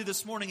lastly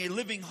this morning, a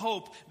living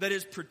hope that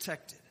is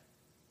protected.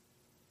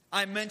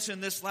 I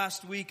mentioned this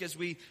last week as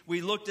we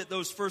looked at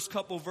those first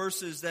couple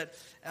verses that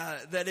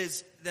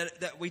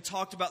we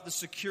talked about the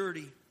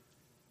security.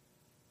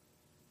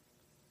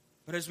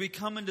 But as we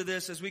come into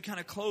this, as we kind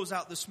of close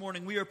out this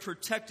morning, we are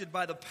protected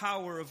by the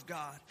power of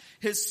God.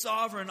 His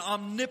sovereign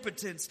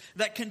omnipotence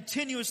that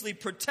continuously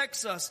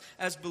protects us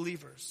as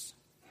believers.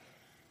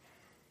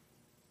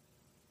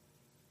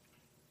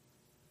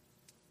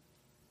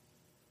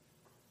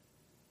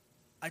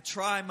 I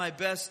try my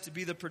best to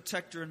be the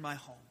protector in my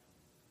home,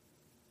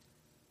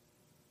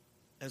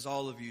 as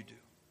all of you do.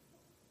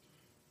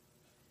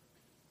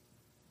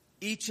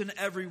 Each and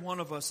every one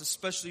of us,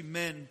 especially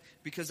men,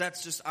 because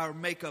that's just our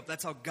makeup.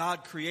 That's how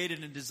God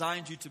created and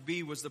designed you to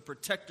be, was the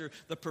protector,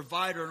 the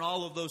provider, and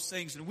all of those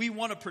things. And we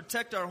want to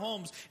protect our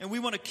homes, and we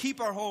want to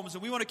keep our homes,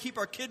 and we want to keep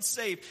our kids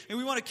safe, and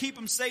we want to keep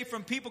them safe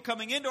from people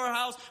coming into our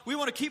house. We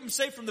want to keep them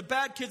safe from the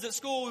bad kids at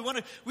school. We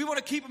want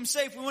to keep them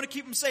safe. We want to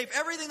keep them safe.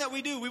 Everything that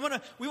we do, we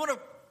want to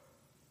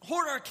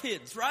hoard our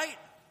kids, right?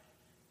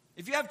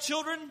 If you have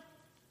children,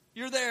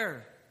 you're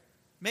there.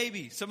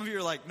 Maybe. Some of you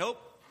are like,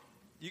 nope,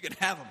 you can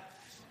have them.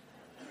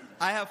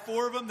 I have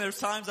 4 of them. There's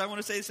times I want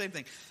to say the same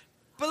thing.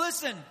 But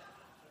listen,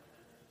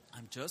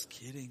 I'm just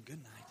kidding.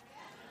 Good night.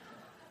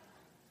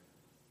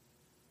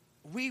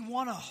 We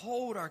want to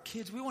hold our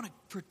kids. We want to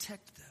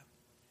protect them.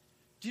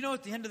 Do you know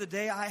at the end of the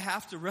day, I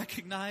have to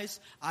recognize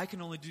I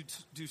can only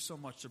do so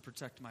much to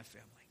protect my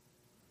family.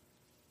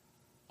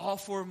 All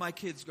 4 of my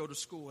kids go to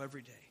school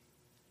every day.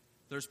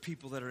 There's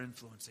people that are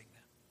influencing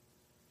them.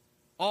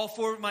 All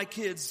 4 of my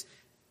kids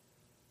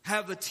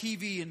have the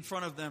TV in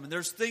front of them, and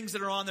there's things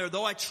that are on there.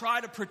 Though I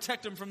try to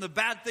protect them from the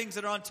bad things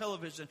that are on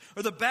television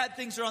or the bad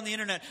things that are on the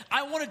internet,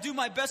 I want to do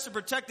my best to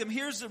protect them.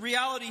 Here's the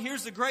reality.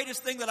 Here's the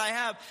greatest thing that I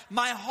have.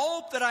 My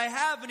hope that I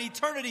have in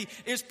eternity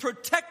is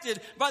protected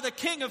by the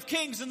King of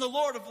Kings and the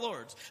Lord of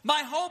Lords.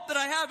 My hope that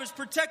I have is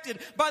protected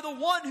by the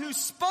one who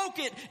spoke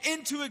it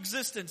into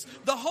existence.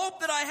 The hope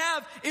that I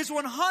have is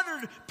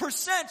 100%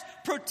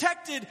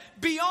 protected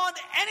beyond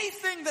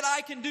anything that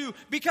I can do,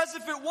 because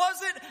if it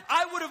wasn't,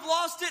 I would have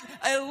lost it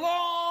a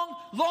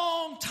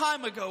long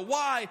time ago.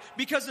 Why?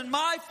 Because in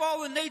my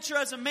fallen nature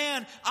as a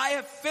man, I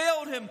have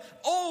failed him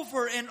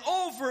over and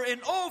over and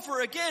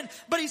over again.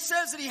 But he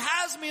says that he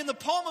has me in the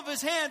palm of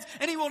his hands,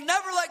 and he will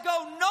never let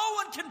go. No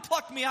one can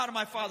pluck me out of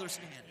my Father's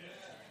hand.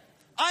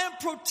 I am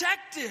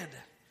protected.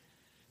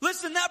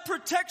 Listen, that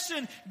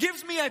protection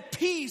gives me a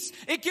peace.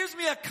 It gives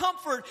me a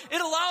comfort. It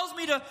allows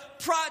me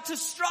to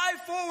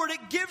strive forward.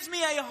 It gives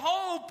me a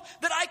hope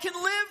that I can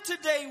live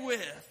today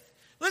with.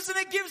 Listen,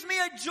 it gives me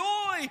a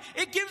joy.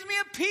 It gives me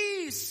a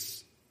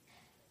peace.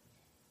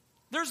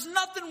 There's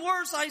nothing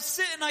worse. I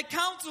sit and I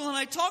counsel and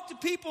I talk to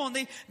people, and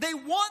they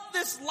want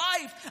this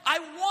life. I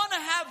want to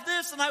have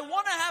this and I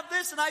want to have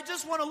this, and I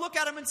just want to look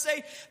at them and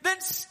say,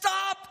 then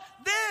stop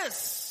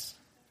this.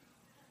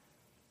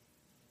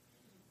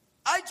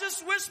 I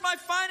just wish my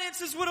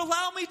finances would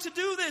allow me to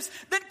do this.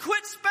 Then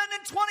quit spending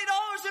 $20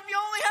 if you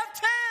only have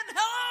 10.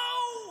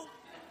 Hello?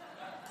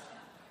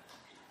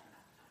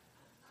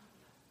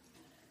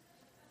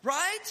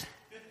 Right?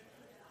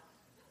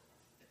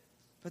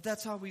 But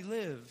that's how we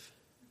live.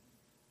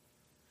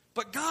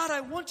 But God,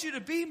 I want you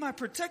to be my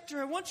protector.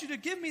 I want you to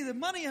give me the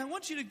money. I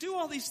want you to do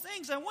all these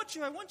things. I want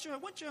you.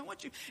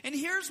 And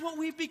here's what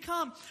we've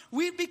become.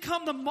 We've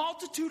become the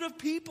multitude of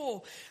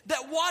people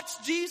that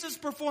watch Jesus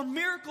perform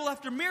miracle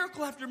after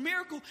miracle after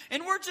miracle.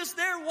 And we're just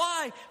there.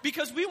 Why?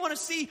 Because we want to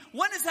see,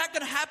 when is that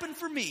going to happen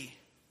for me?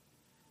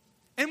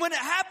 And when it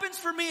happens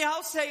for me,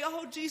 I'll say,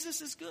 oh,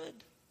 Jesus is good.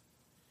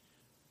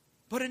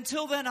 But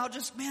until then, I'll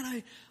just,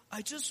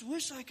 I just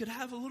wish I could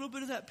have a little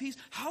bit of that peace.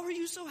 How are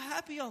you so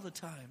happy all the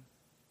time?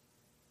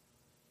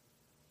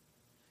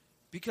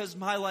 Because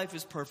my life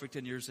is perfect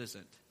and yours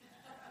isn't.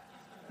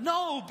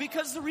 No,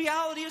 because the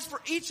reality is, for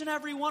each and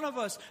every one of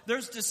us,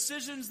 there's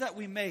decisions that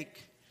we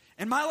make.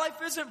 And my life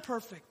isn't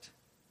perfect.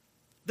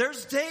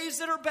 There's days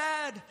that are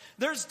bad.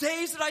 There's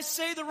days that I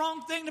say the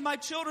wrong thing to my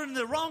children and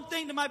the wrong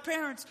thing to my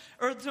parents,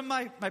 or to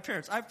my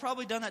parents. I've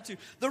probably done that too.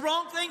 The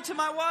wrong thing to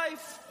my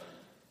wife.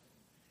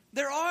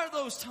 There are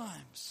those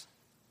times.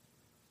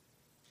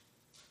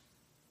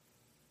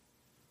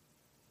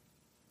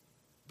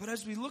 But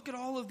as we look at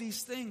all of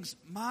these things,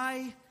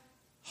 my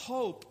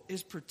hope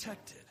is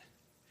protected.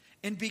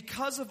 And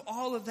because of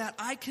all of that,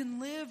 I can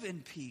live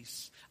in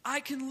peace.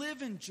 I can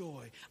live in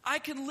joy. I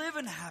can live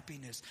in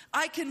happiness.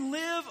 I can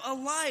live a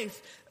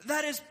life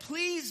that is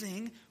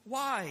pleasing.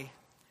 Why?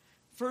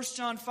 1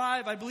 John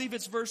 5, I believe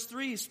it's verse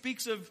 3,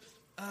 speaks of,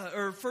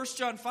 or 1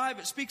 John 5,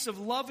 it speaks of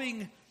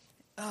loving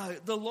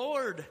the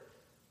Lord.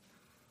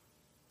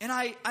 And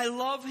I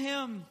love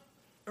Him,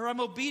 or I'm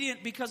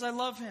obedient because I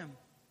love Him.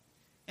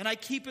 And I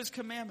keep His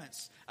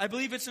commandments. I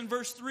believe it's in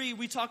verse 3,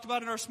 we talked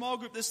about in our small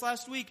group this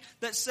last week,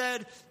 that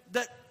said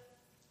that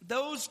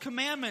those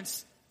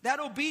commandments, that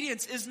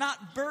obedience is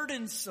not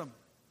burdensome.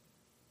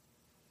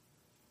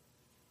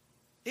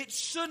 It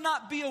should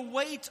not be a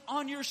weight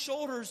on your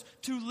shoulders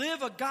to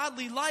live a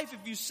godly life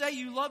if you say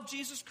you love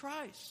Jesus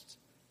Christ.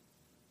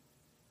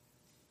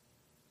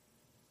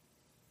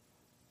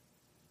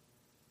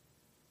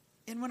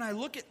 And when I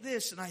look at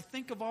this and I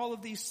think of all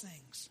of these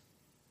things,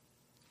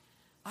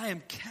 I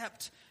am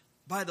kept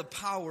by the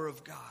power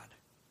of God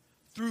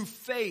through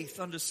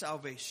faith unto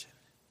salvation.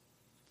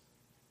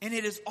 And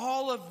it is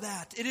all of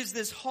that. It is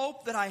this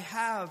hope that I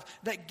have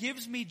that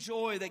gives me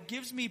joy, that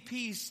gives me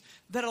peace,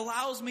 that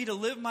allows me to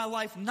live my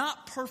life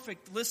not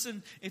perfect.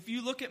 Listen, if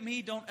you look at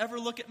me, don't ever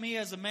look at me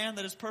as a man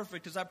that is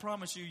perfect, because I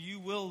promise you,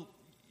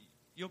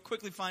 you'll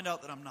quickly find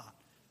out that I'm not.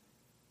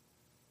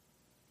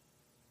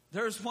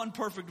 There's one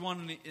perfect one,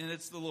 and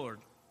it's the Lord.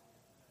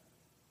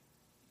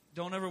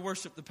 Don't ever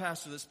worship the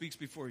pastor that speaks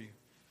before you.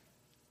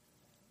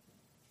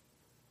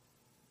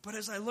 But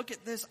as I look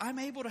at this, I'm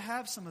able to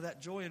have some of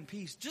that joy and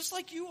peace, just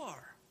like you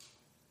are.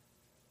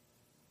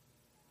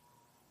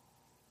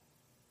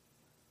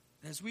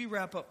 As we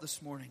wrap up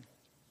this morning,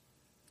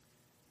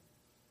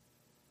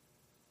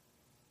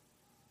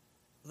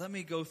 let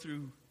me go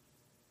through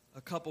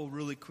a couple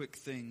really quick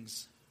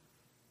things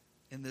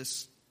in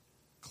this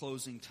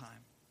closing time.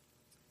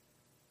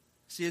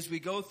 See, as we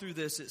go through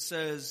this, it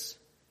says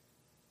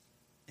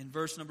in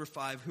verse number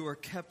 5, who are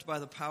kept by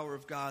the power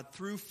of God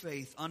through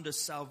faith unto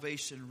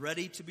salvation,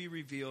 ready to be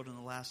revealed in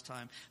the last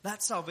time.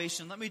 That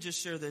salvation, let me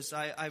just share this.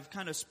 I've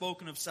kind of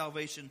spoken of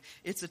salvation.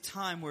 It's a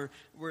time where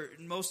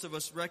most of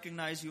us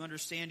recognize, you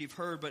understand, you've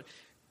heard, but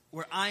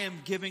where I am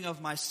giving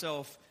of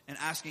myself and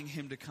asking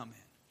Him to come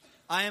in.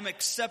 I am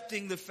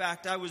accepting the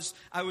fact. I was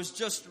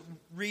just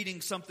reading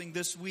something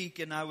this week,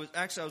 and I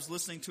was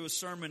listening to a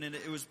sermon, and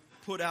it was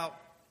put out.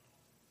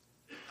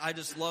 I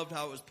just loved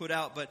how it was put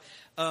out, but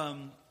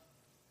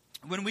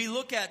when we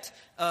look at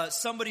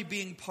somebody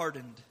being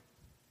pardoned,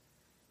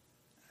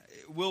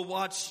 we'll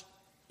watch,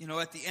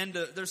 at the end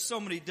of, there's so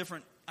many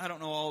different, I don't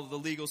know all of the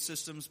legal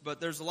systems,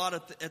 but there's a lot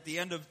of, at the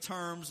end of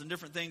terms and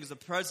different things, the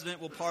president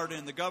will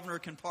pardon, the governor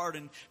can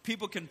pardon,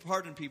 people can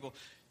pardon people.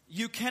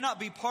 You cannot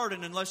be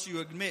pardoned unless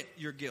you admit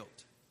your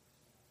guilt.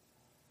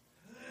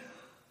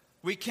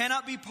 We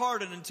cannot be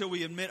pardoned until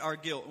we admit our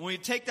guilt. When we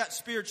take that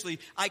spiritually,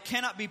 I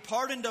cannot be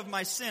pardoned of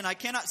my sin. I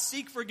cannot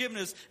seek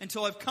forgiveness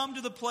until I've come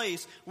to the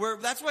place where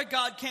that's why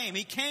God came.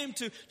 He came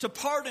to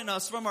pardon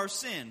us from our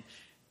sin.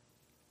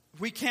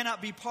 We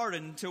cannot be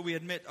pardoned until we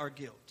admit our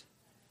guilt.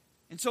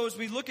 And so as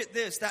we look at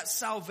this, that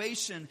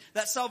salvation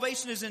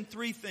is in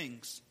three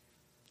things.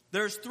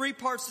 There's three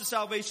parts to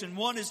salvation.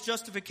 One is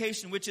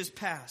justification, which is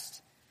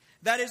past.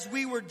 That is,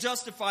 we were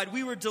justified.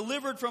 We were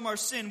delivered from our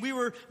sin. We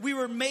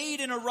were made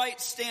in a right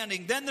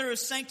standing. Then there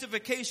is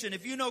sanctification.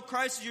 If you know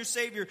Christ as your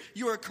Savior,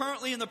 you are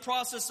currently in the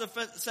process of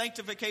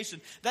sanctification.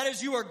 That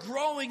is, you are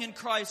growing in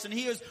Christ, and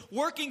He is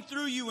working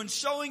through you and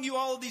showing you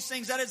all of these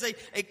things. That is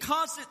a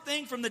constant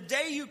thing from the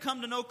day you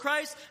come to know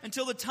Christ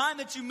until the time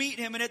that you meet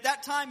Him. And at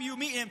that time you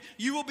meet Him,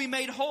 you will be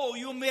made whole.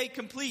 You will be made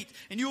complete.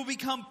 And you will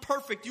become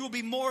perfect. You will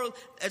be more,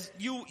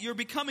 you're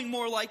becoming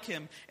more like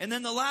Him. And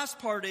then the last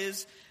part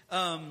is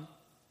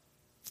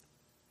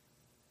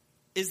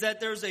that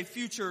there's a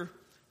future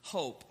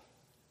hope.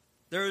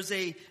 There is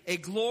a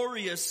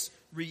glorious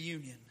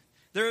reunion.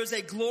 There is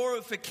a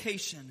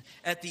glorification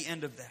at the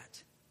end of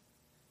that.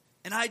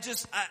 And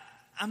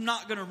I'm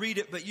not going to read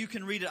it, but you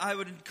can read it. I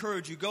would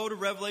encourage you, go to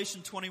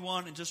Revelation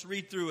 21 and just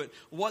read through it,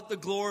 what the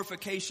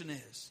glorification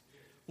is.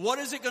 What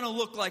is it going to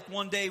look like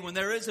one day when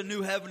there is a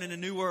new heaven and a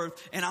new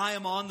earth and I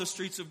am on the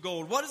streets of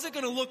gold? What is it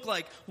going to look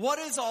like? What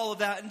is all of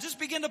that? And just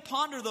begin to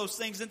ponder those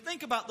things and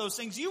think about those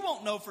things. You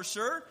won't know for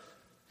sure.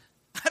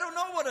 I don't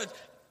know what a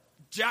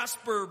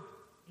jasper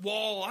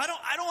wall, I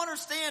don't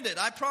understand it.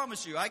 I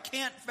promise you, I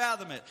can't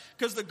fathom it.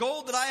 Because the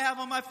gold that I have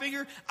on my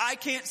finger, I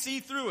can't see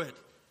through it.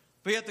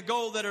 But yet the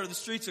gold that are the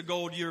streets of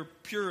gold, you're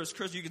pure as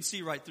crystal, you can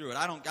see right through it.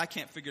 I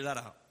can't figure that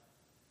out.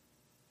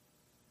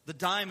 The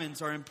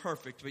diamonds are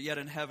imperfect, but yet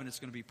in heaven it's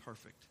going to be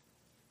perfect.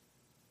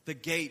 The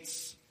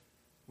gates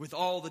with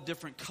all the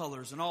different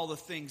colors and all the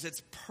things,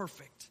 it's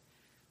perfect.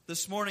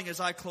 This morning as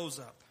I close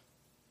up,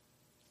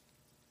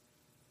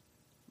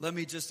 let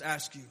me just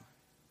ask you.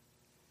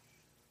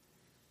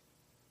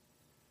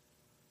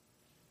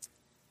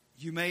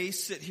 You may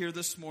sit here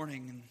this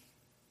morning and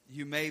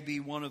you may be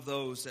one of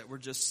those that were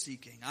just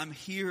seeking. I'm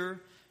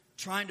here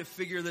trying to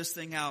figure this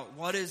thing out.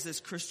 What is this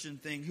Christian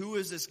thing? Who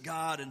is this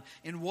God?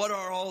 And what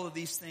are all of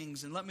these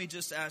things? And let me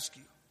just ask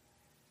you.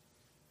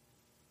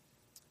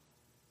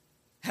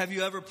 Have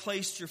you ever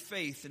placed your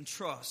faith and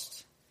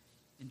trust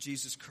in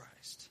Jesus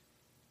Christ?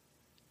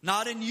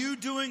 Not in you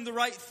doing the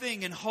right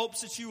thing in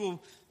hopes that you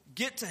will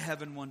get to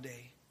heaven one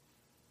day.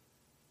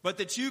 But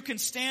that you can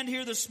stand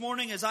here this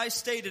morning, as I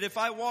stated, if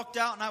I walked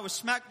out and I was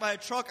smacked by a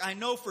truck, I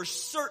know for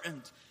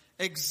certain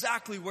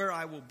exactly where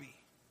I will be.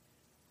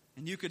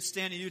 And you could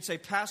stand and you'd say,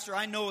 Pastor,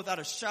 I know without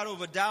a shadow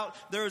of a doubt,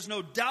 there is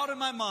no doubt in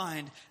my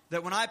mind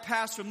that when I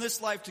pass from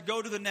this life to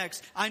go to the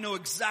next, I know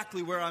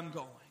exactly where I'm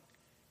going.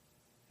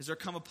 Has there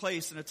come a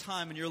place and a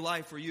time in your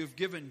life where you have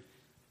given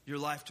your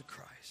life to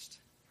Christ?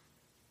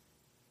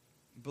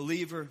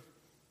 Believer,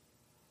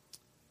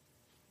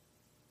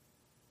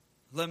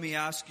 let me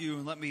ask you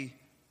and let me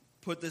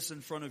put this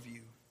in front of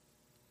you.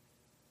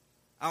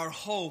 Our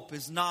hope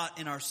is not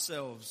in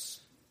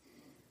ourselves.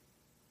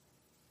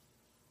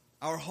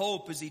 Our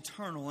hope is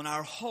eternal and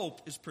our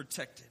hope is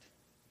protected.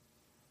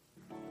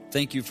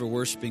 Thank you for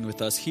worshiping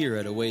with us here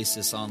at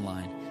Oasis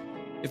Online.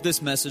 If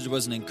this message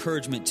was an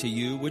encouragement to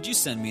you, would you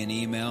send me an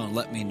email and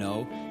let me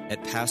know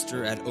at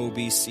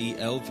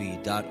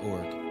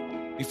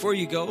pastor@obclv.org. Before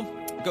you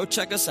go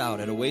check us out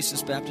at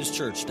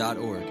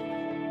oasisbaptistchurch.org.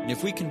 And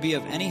if we can be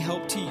of any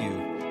help to you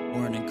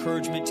or an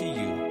encouragement to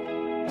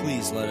you,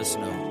 please let us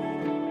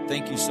know.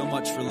 Thank you so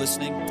much for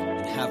listening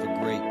and have a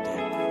great day.